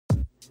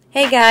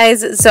Hey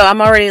guys, so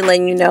I'm already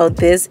letting you know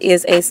this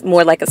is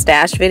more like a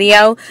stash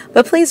video,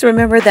 but please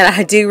remember that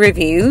I do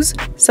reviews,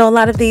 so a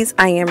lot of these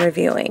I am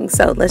reviewing,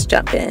 so let's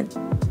jump in.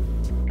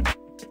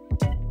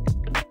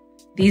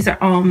 These are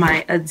all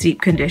my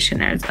deep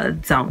conditioners.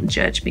 Don't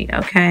judge me,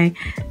 okay?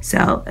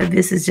 So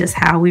this is just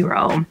how we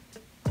roll.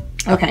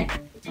 Okay,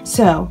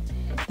 so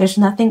there's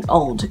nothing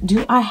old.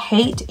 Do I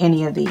hate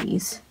any of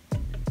these?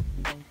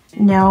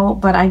 No,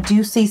 but I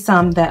do see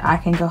some that I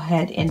can go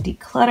ahead and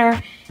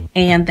declutter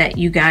and that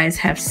you guys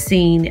have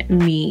seen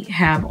me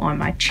have on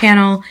my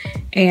channel.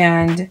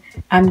 And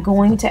I'm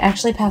going to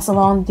actually pass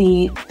along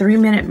the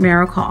 3-Minute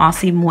Miracle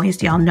Aussie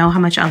Moist. Y'all know how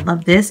much I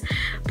love this,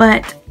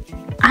 but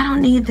I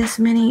don't need this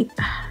many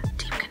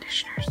deep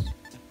conditioners.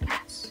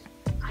 Yes,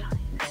 I don't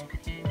need this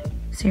many.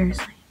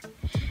 Seriously.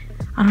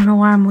 I don't know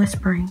why I'm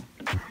whispering,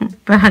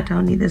 but I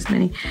don't need this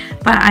many.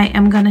 But I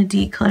am going to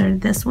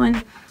declutter this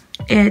one.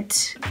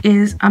 It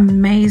is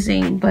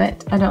amazing,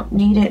 but I don't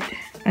need it.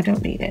 I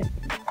don't need it.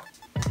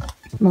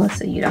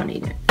 Melissa, you don't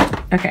need it.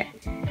 Okay.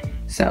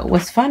 So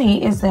what's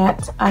funny is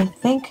that I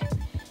think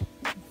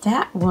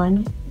that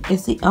one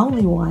is the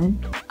only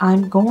one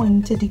I'm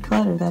going to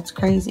declutter. That's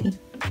crazy.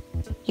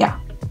 Yeah,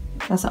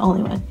 that's the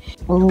only one.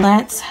 Well,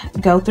 let's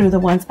go through the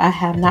ones I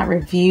have not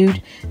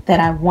reviewed that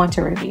I want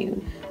to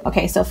review.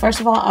 Okay, so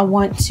first of all,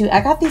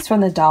 I got these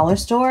from the dollar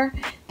store.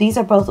 These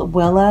are both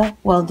Wella.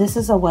 Well, this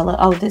is a Wella.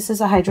 Oh, this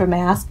is a Hydra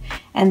Mask.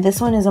 And this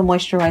one is a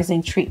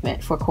moisturizing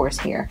treatment for coarse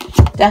hair.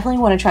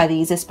 Definitely want to try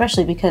these,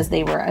 especially because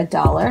they were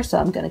 $1. So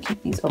I'm going to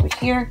keep these over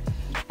here.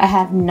 I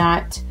have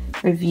not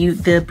reviewed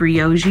the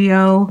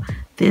Briogeo.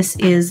 This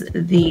is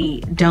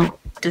the Don't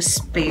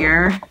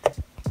Despair.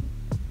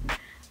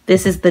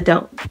 This is the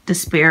Don't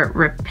Despair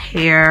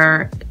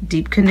Repair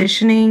Deep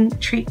Conditioning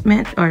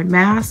Treatment or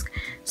Mask.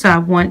 So I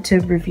want to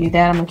review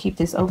that. I'm going to keep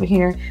this over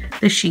here.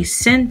 The She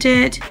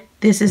Scented.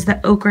 This is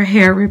the Ochre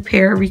Hair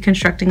Repair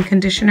Reconstructing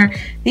Conditioner.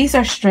 These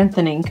are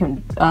strengthening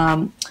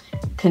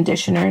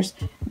conditioners.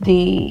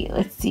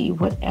 Let's see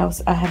what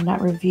else I have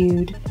not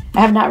reviewed.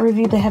 I have not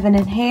reviewed the Heaven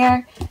and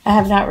Hair. I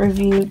have not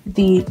reviewed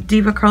the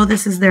Diva Curl.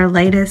 This is their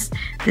latest.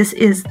 This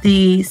is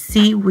the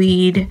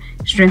Seaweed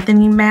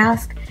Strengthening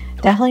Mask.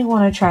 Definitely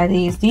want to try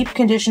these. Deep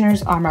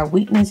conditioners are my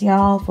weakness,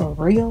 y'all. For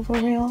real, for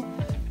real.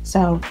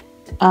 So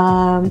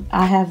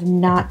I have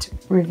not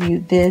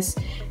reviewed this.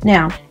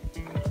 Now,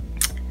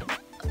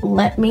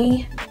 let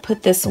me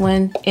put this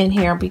one in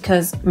here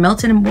because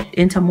Melting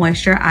into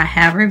Moisture I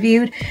have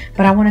reviewed,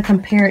 but I want to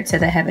compare it to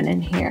the Heaven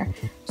and Hair.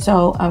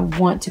 So I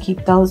want to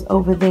keep those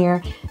over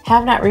there.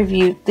 Have not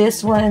reviewed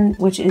this one,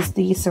 which is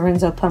the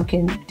Segundo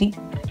Pumpkin Deep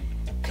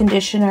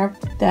Conditioner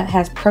that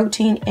has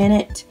protein in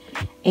it.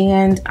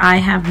 And I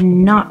have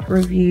not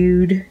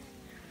reviewed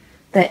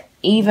the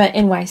Eva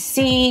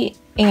NYC,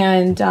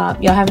 and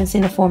y'all haven't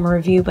seen the former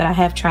review, but I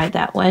have tried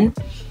that one.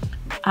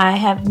 I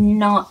have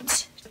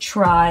not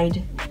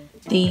tried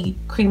the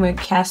Creamer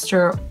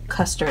Castor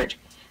Custard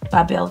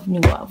by Belle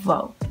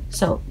Nouveau.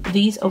 So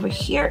these over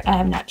here I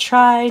have not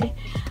tried.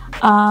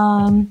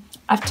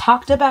 I've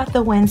talked about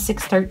the Win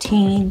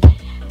 613.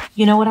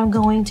 You know what I'm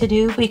going to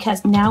do,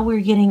 because now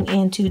we're getting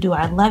into do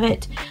I love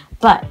it,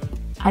 but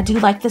I do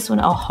like this one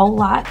a whole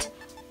lot,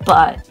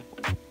 but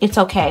it's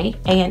okay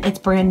and it's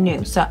brand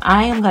new. So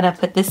I am going to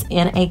put this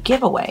in a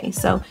giveaway.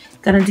 So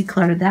going to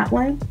declutter that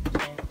one.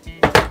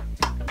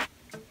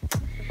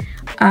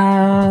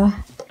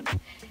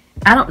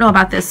 I don't know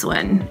about this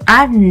one.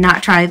 I've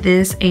not tried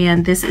this,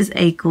 and this is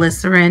a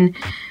glycerin.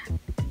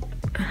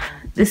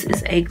 This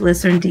is a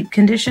glycerin deep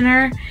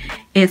conditioner.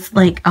 It's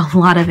like a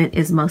lot of it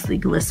is mostly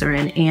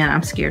glycerin, and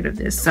I'm scared of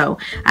this. So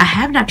I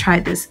have not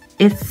tried this.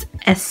 It's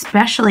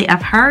especially,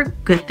 I've heard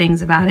good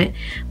things about it,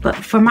 but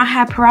for my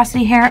high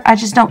porosity hair, I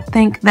just don't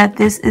think that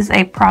this is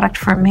a product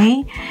for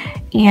me.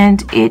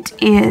 And it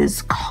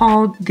is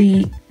called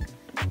the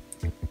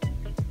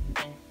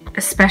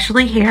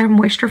Especially Hair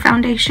Moisture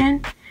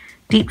Foundation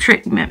Deep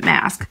Treatment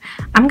Mask.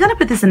 I'm gonna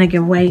put this in a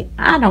giveaway.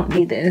 I don't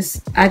need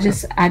this. I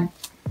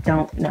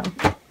don't know.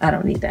 I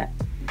don't need that.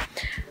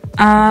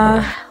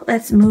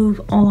 Let's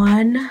move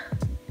on.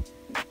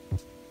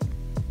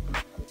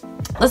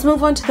 Let's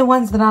move on to the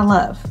ones that I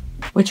love,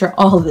 which are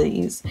all of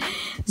these.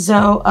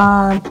 So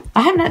I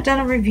have not done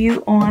a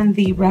review on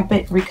the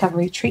Rapid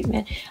Recovery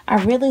Treatment.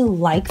 I really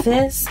like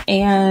this,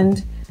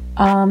 and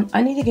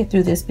I need to get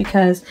through this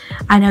because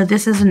I know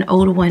this is an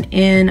old one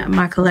in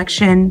my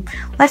collection.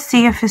 Let's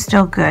see if it's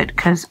still good,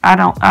 because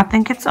I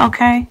think it's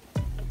okay.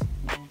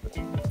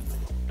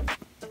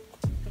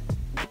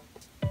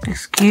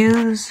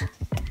 Excuse,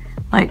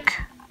 like,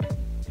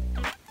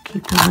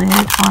 keep the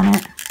lid on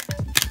it.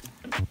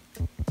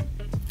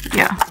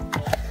 Yeah,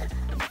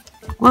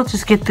 we'll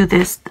just get through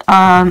this.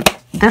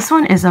 This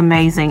one is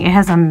amazing. It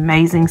has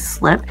amazing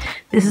slip.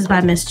 This is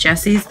by Miss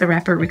Jessie's, the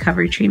Rapid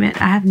Recovery Treatment.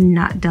 I have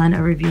not done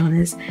a review on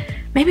this.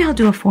 Maybe I'll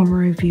do a formal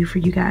review for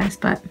you guys,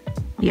 but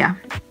yeah.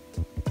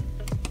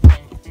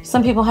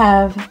 Some people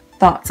have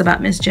thoughts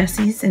about Miss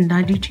Jessie's, and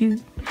I do too.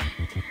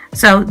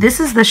 So this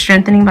is the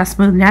Strengthening by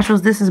Smooth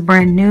Naturals. This is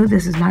brand new.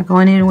 This is not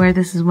going anywhere.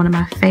 This is one of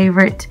my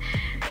favorite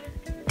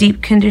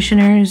deep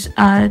conditioners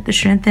to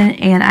strengthen,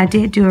 and I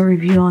did do a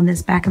review on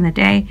this back in the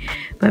day,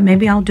 but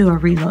maybe I'll do a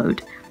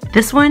reload.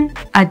 This one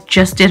I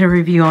just did a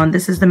review on.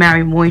 This is the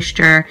Maui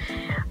Moisture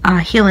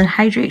Heal and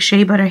Hydrate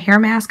Shea Butter Hair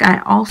Mask.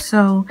 I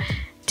also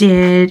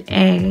did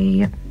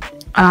a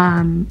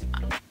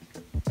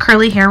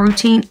curly hair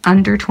routine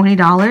under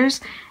 $20,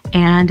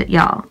 and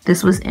y'all,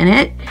 this was in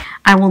it.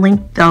 I will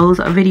link those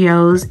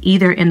videos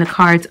either in the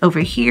cards over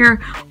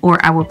here, or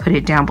I will put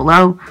it down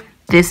below.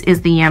 This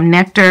is the Yam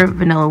Nectar,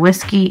 Vanilla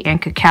Whiskey,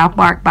 and Cacao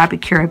Bark by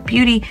Pura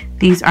Beauty.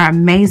 These are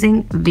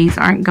amazing. These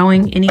aren't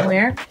going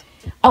anywhere.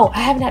 Oh,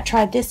 I have not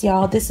tried this,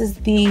 y'all. This is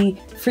the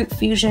Fruit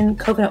Fusion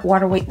Coconut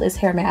Water Weightless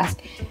Hair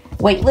Mask.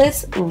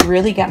 Weightless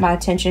really got my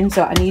attention,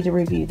 so I need to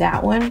review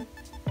that one.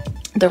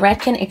 The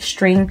Redken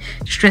Extreme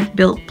Strength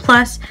Build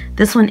Plus.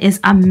 This one is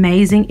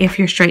amazing if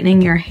you're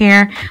straightening your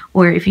hair,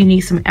 or if you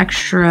need some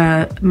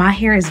extra. My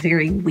hair is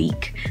very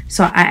weak,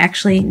 so I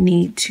actually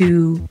need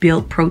to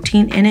build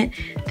protein in it.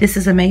 This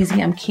is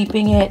amazing. I'm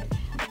keeping it.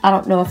 I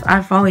don't know if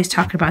I've always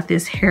talked about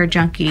this Hair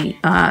Junkie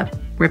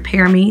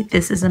Repair Me.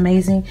 This is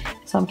amazing,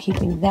 so I'm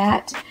keeping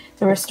that.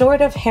 The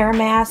Restorative Hair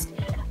Mask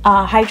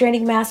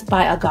Hydrating Mask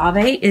by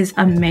Agave is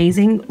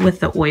amazing with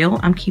the oil.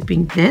 I'm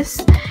keeping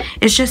this.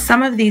 It's just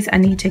some of these I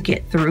need to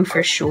get through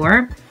for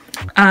sure.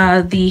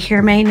 The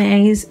Hair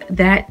Mayonnaise,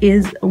 that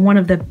is one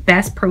of the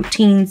best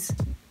proteins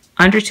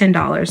under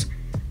 $10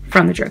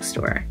 from the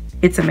drugstore.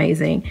 It's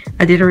amazing.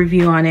 I did a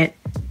review on it.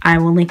 I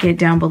will link it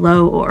down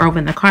below or over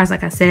in the cards.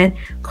 Like I said,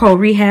 Coral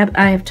Rehab,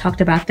 I have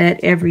talked about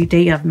that every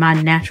day of my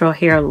natural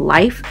hair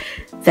life.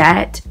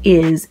 That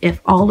is, if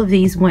all of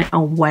these went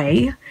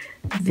away,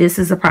 this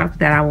is a product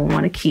that I will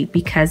want to keep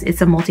because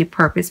it's a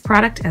multi-purpose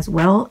product as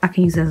well. I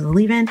can use it as a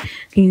leave-in, I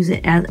can use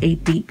it as a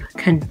deep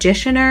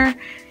conditioner.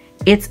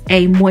 It's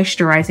a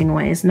moisturizing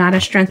one. It's not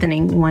a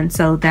strengthening one,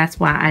 so that's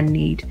why I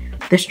need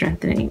the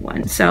strengthening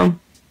one. So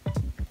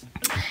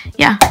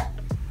yeah.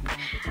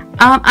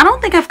 I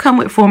don't think I've come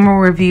with formal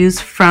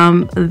reviews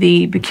from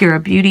the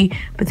Pura Beauty,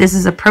 but this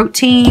is a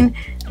protein.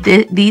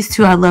 These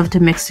two I love to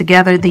mix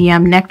together. The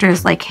Yam Nectar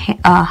is like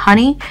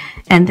honey,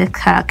 and the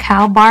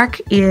Cacao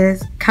Bark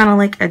is kind of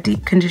like a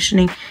deep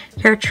conditioning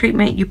hair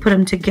treatment. You put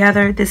them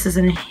together. This is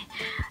an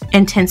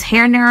intense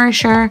hair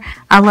nourisher.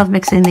 I love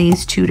mixing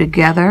these two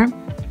together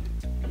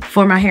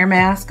for my hair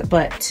mask,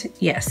 but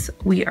yes,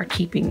 we are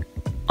keeping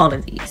all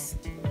of these.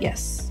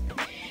 Yes.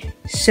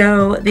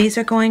 So these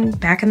are going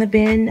back in the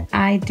bin.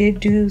 I did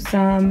do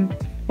some,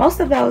 most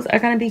of those are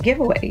going to be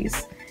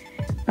giveaways.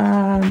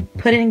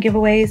 Put in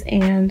giveaways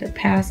and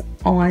pass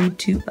on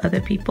to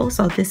other people.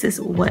 So this is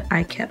what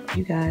I kept,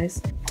 you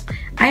guys.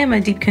 I am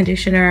a deep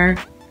conditioner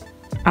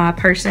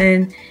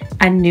person.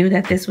 I knew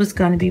that this was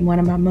going to be one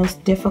of my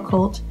most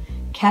difficult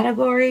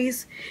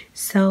categories.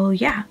 So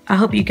yeah, I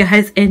hope you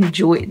guys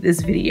enjoyed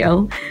this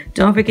video.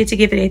 Don't forget to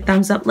give it a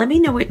thumbs up. Let me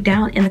know it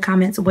down in the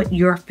comments what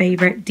your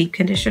favorite deep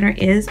conditioner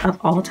is of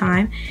all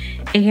time,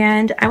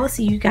 and I will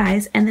see you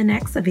guys in the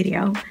next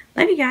video.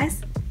 Love you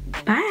guys.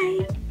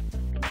 Bye.